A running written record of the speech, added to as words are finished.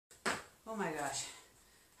Oh my gosh.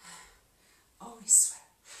 Always sweat.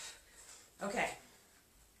 Okay.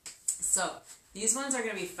 So, these ones are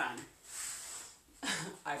going to be fun.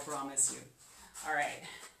 I promise you. All right.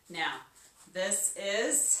 Now, this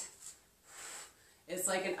is, it's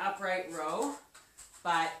like an upright row,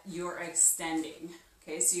 but you're extending.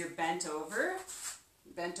 Okay, so you're bent over,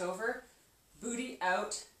 booty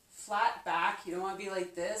out, flat back. You don't want to be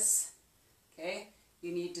like this. Okay,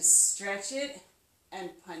 you need to stretch it and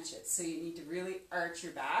punch it. So you need to really arch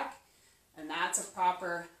your back, and that's a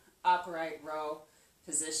proper upright row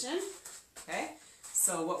position. Okay,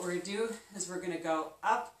 so what we're going to do is we're going to go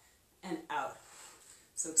up and out.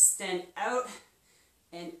 So extend out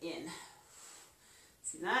and in.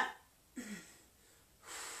 See that?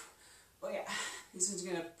 Oh yeah, this one's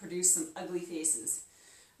going to produce some ugly faces.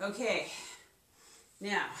 Okay,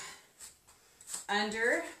 now,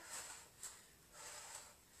 under,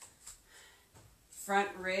 front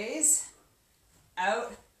raise,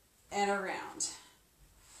 out and around.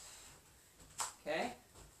 Okay,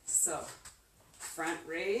 so front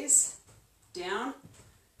raise, down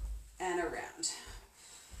and around.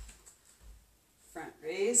 Front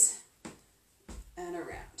raise and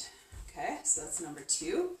around. Okay, so that's number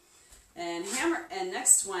 2. And hammer, and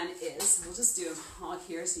next one is, we'll just do them all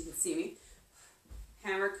here so you can see me.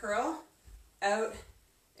 Hammer curl, out,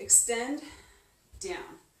 extend,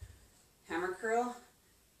 down. Hammer curl,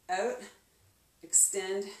 out,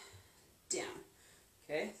 extend, down.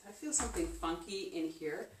 Okay, I feel something funky in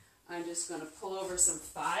here. I'm just going to pull over some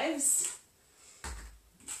 5s,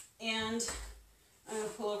 and I'm going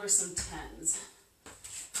to pull over some 10s.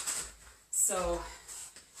 So,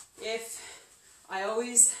 if I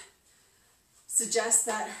always suggest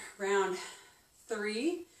that round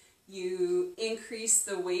 3, you increase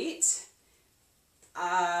the weight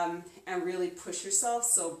and really push yourself.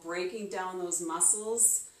 So breaking down those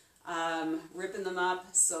muscles, ripping them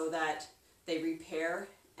up so that they repair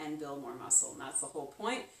and build more muscle. And that's the whole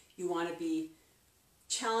point. You want to be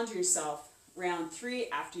challenging yourself round 3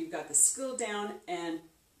 after you've got the skill down and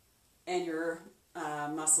your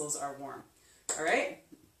muscles are warm. All right,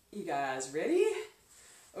 you guys ready?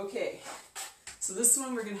 Okay. So this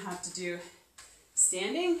one we're going to have to do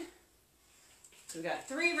standing. So we've got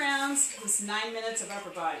 3 rounds. This is 9 minutes of upper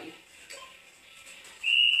body.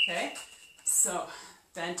 Okay, so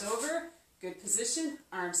bent over, good position,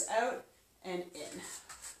 arms out and in.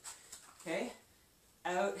 Okay,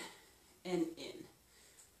 out and in.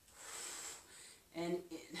 And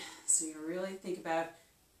in. So you really think about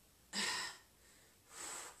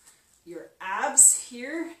your abs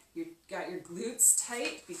here. You've got your glutes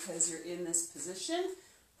tight because you're in this position.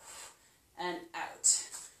 And out.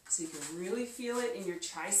 So you can really feel it in your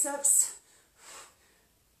triceps.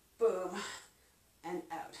 Boom. And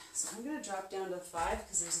out. So I'm going to drop down to 5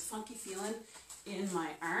 because there's a funky feeling in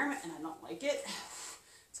my arm and I don't like it.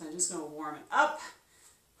 So I'm just going to warm it up.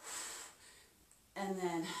 And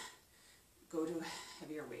then go to a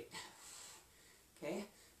heavier weight. Okay?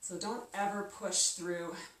 So don't ever push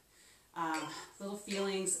through little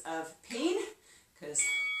feelings of pain because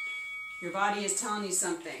your body is telling you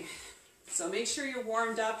something. So make sure you're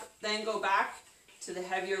warmed up, then go back to the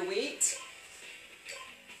heavier weight.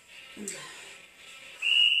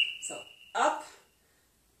 So up,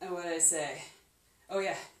 and what did I say? Oh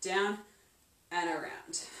yeah, down and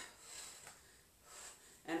around.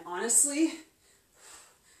 And honestly,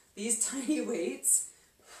 these tiny weights,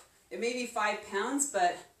 it may be 5 pounds,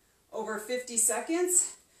 but over 50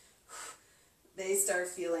 seconds, they start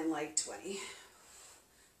feeling like 20.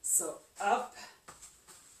 So up,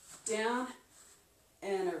 down,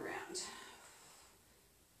 and around.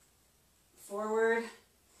 Forward,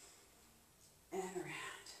 and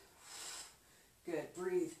around. Good,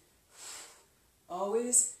 breathe.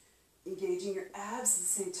 Always engaging your abs at the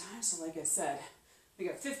same time. So like I said, we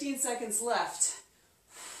got 15 seconds left.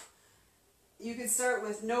 You can start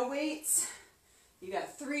with no weights. You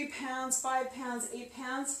got 3 pounds, 5 pounds, 8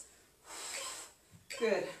 pounds.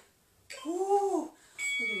 Good. Woo. I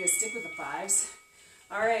think I'm going to stick with the 5s.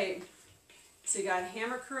 All right. So you got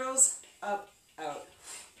hammer curls, up, out.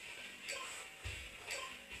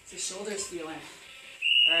 So shoulders feeling.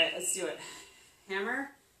 All right, let's do it.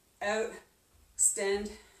 Hammer, out, extend,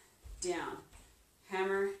 down.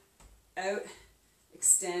 Hammer, out,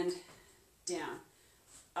 extend, down.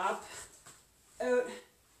 Up, out,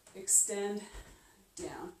 extend,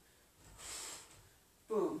 down.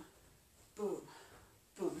 Boom, boom,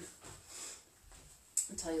 boom.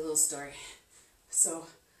 I'll tell you a little story. So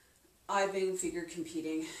I've been figure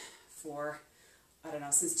competing for, I don't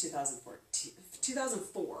know, since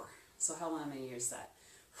 2004. So how long many years is that?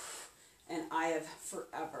 And I have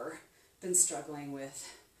forever been struggling with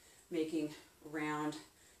making round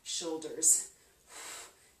shoulders.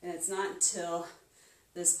 And it's not until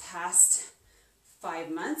this past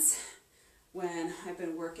 5 months when I've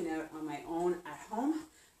been working out on my own at home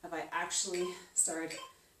have I actually started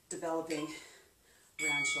developing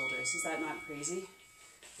round shoulders. Is that not crazy?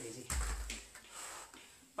 Crazy.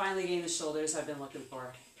 Finally getting the shoulders I've been looking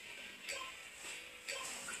for.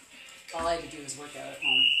 All I had to do was work out at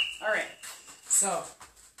home. All right, so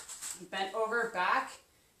bent over, back,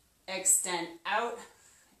 extend out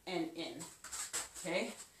and in.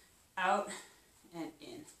 Okay, out and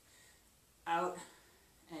in, out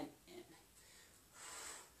and in.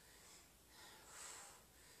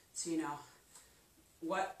 So you know,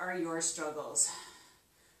 what are your struggles?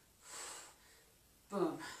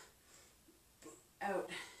 Boom, boom, out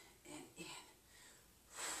and in.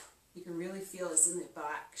 You can really feel this in the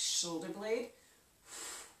back shoulder blade.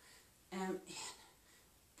 And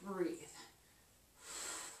in, breathe.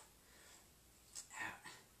 Out.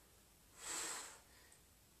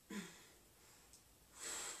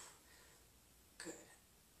 Good.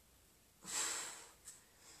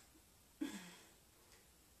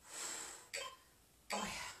 Oh yeah,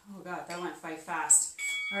 oh God, that went quite fast.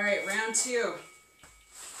 All right, round 2.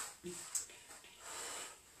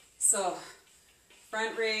 So,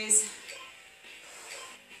 front raise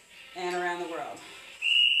and around the world.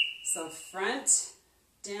 So front,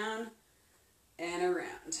 down, and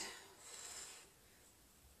around.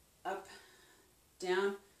 Up,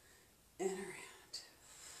 down, and around.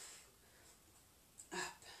 Up,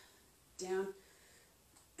 down,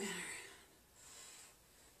 and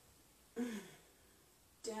around.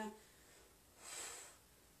 Down.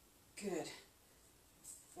 Good.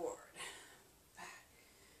 Forward, back,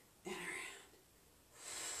 and around.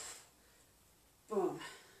 Boom.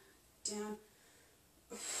 Down.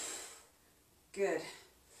 Good.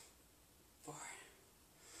 4.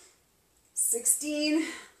 16.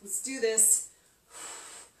 Let's do this.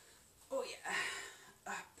 Oh yeah.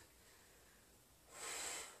 Up.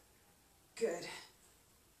 Good.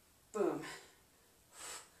 Boom.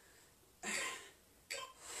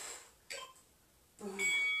 Boom.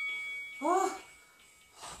 Oh.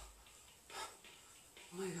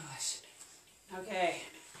 Oh my gosh. Okay.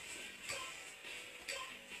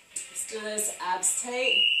 Let's do this. Abs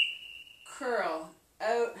tight. Curl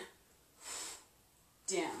out,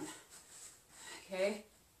 down. Okay,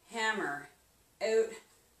 hammer out,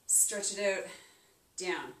 stretch it out,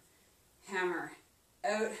 down. Hammer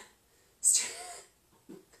out, stretch. Oh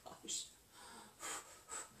my gosh.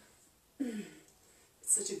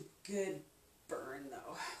 It's such a good burn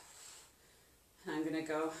though. And I'm gonna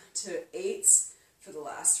go to 8s for the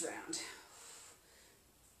last round.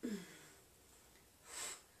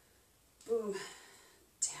 Boom.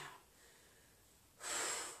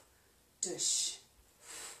 Dush.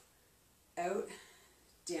 Out,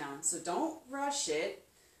 down. So don't rush it.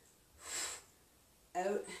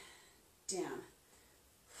 Out, down.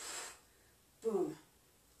 Boom.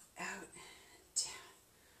 Out, down.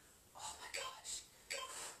 Oh my gosh.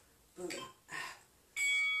 Boom.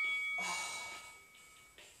 Out.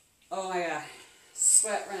 Oh my God.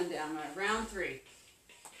 Sweat run down. Round 3.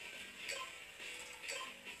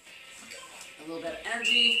 A little bit of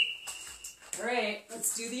energy. All right,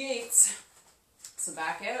 let's do the 8s. So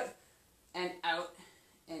back out and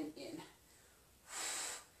in.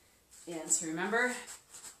 And so remember,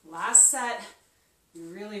 last set,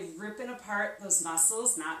 you're really ripping apart those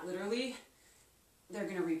muscles, not literally. They're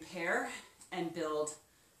going to repair and build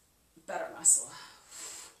better muscle.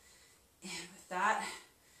 And with that,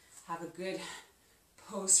 have a good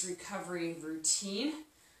post-recovery routine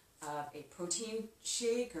of a protein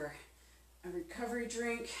shake or a recovery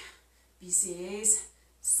drink, BCAAs,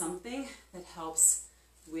 something that helps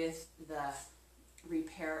with the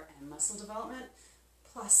repair and muscle development,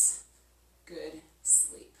 plus good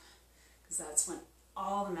sleep. Because that's when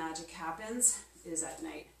all the magic happens, is at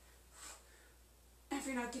night. If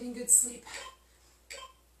you're not getting good sleep,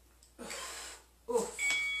 ooh,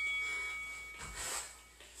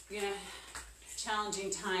 you're gonna have a challenging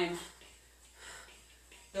time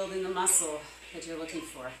building the muscle that you're looking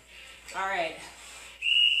for. All right.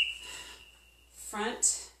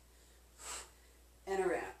 Front and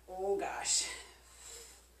around. Oh gosh.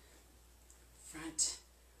 Front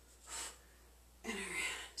and around.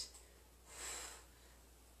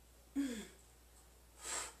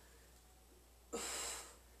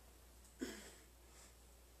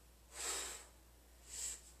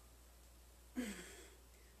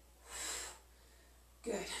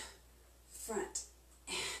 Good. Front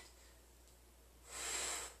and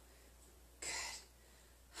good.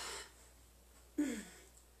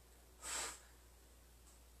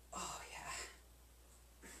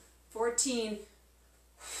 14.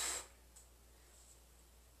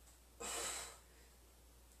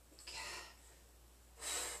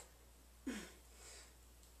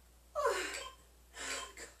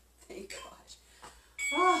 Thank gosh.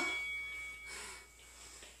 Oh.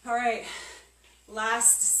 All right,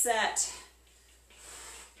 last set.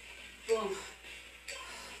 Boom.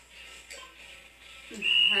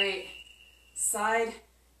 All right, side,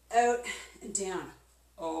 out, and down.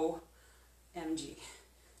 OMG.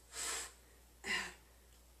 Out,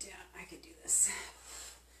 down. I can do this.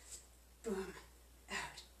 Boom,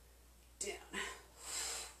 out, down.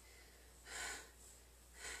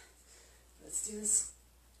 Let's do this,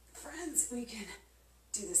 friends. We can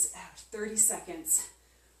do this out. 30 seconds.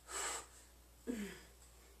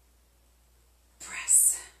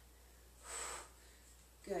 Press.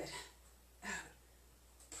 Good. Out.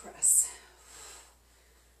 Press.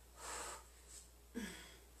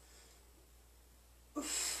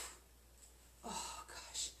 Oh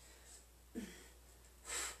gosh.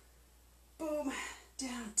 Boom.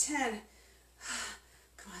 Down. 10.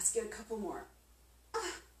 Come on, let's get a couple more.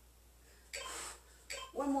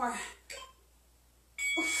 One more.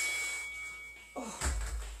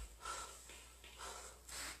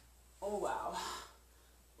 Oh wow.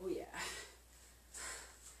 Oh yeah.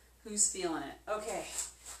 Who's feeling it? Okay,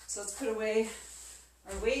 so let's put away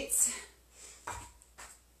our weights.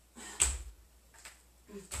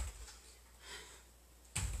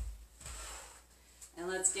 And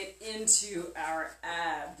let's get into our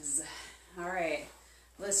abs. All right,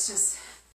 let's just